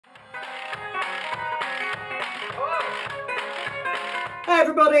Hi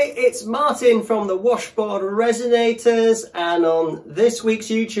everybody, it's Martin from the Washboard Resonators, and on this week's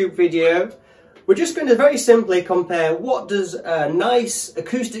YouTube video we're just going to very simply compare what does a nice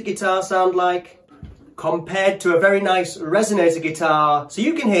acoustic guitar sound like compared to a very nice resonator guitar, so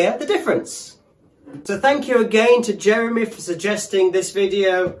you can hear the difference. So thank you again to Jeremy for suggesting this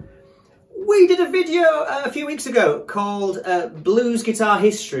video. We did a video a few weeks ago called Blues Guitar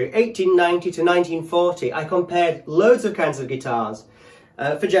History 1890 to 1940. I compared loads of kinds of guitars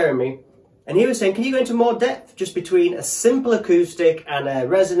for Jeremy, and he was saying, can you go into more depth just between a simple acoustic and a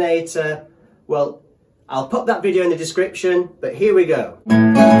resonator? Well, I'll put that video in the description, but here we go. And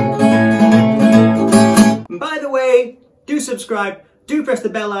by the way, do subscribe, do press the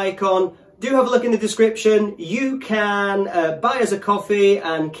bell icon, do have a look in the description. You can buy us a coffee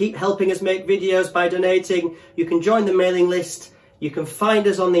and keep helping us make videos by donating. You can join the mailing list. You can find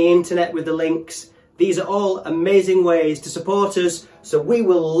us on the internet with the links. These are all amazing ways to support us, so we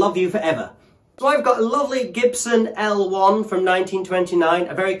will love you forever. So I've got a lovely Gibson L-1 from 1929,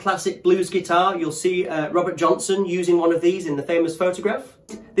 a very classic blues guitar. You'll see Robert Johnson using one of these in the famous photograph.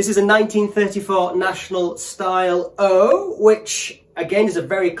 This is a 1934 National Style O, which again is a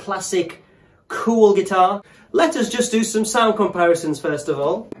very classic, cool guitar. Let us just do some sound comparisons first of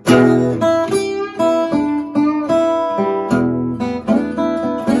all.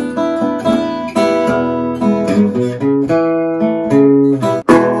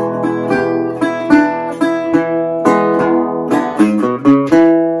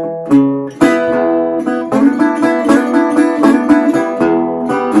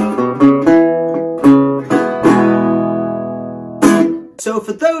 So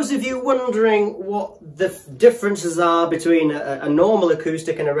for those of you wondering what the differences are between a normal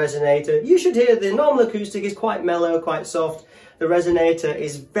acoustic and a resonator, you should hear the normal acoustic is quite mellow, quite soft. The resonator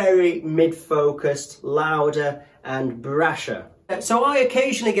is very mid-focused, louder and brasher. So I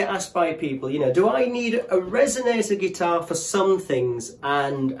occasionally get asked by people, you know, do I need a resonator guitar for some things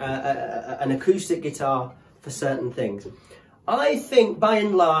and an acoustic guitar for certain things? I think by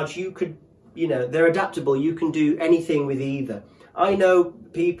and large you could, you know, they're adaptable. You can do anything with either. I know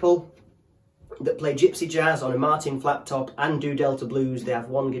people that play gypsy jazz on a Martin flat top and do Delta blues. They have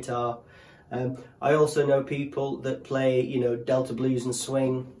one guitar. I also know people that play, you know, Delta blues and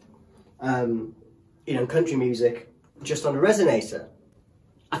swing, you know, country music just on a resonator.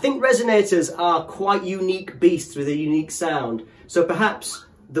 I think resonators are quite unique beasts with a unique sound. So perhaps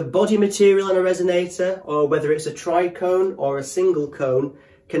the body material on a resonator, or whether it's a tricone or a single cone,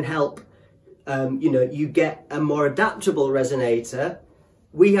 can help. You know, you get a more adaptable resonator.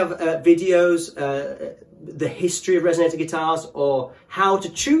 We have videos, the history of resonator guitars, or how to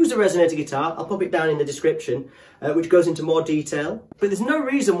choose a resonator guitar. I'll pop it down in the description, which goes into more detail. But there's no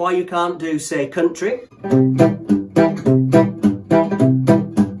reason why you can't do, say, country.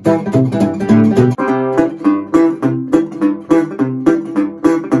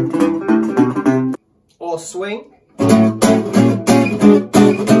 Or swing.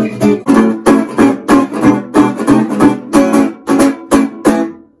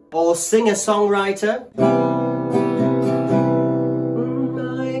 Or singer-songwriter.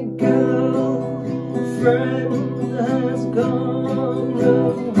 My girlfriend has gone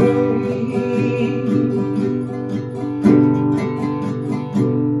away,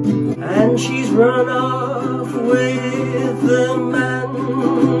 and she's run off with the man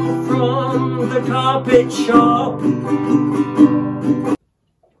from the carpet shop.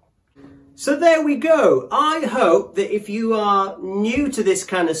 So there we go. I hope that if you are new to this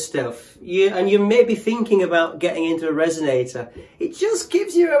kind of stuff, and you may be thinking about getting into a resonator, it just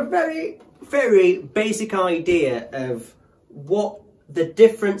gives you a very, very basic idea of what the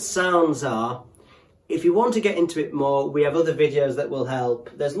different sounds are. If you want to get into it more, we have other videos that will help.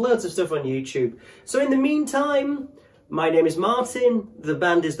 There's loads of stuff on YouTube. So in the meantime, my name is Martin. The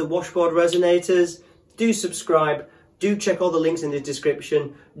band is the Washboard Resonators. Do subscribe. Do check all the links in the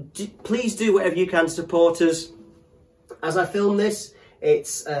description. Please do whatever you can to support us. As I film this,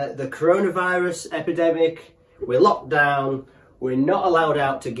 it's the coronavirus epidemic. We're locked down. We're not allowed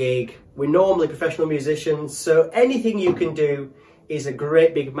out to gig. We're normally professional musicians, so anything you can do is a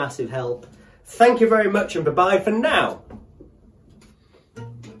great big massive help. Thank you very much, and bye-bye for now.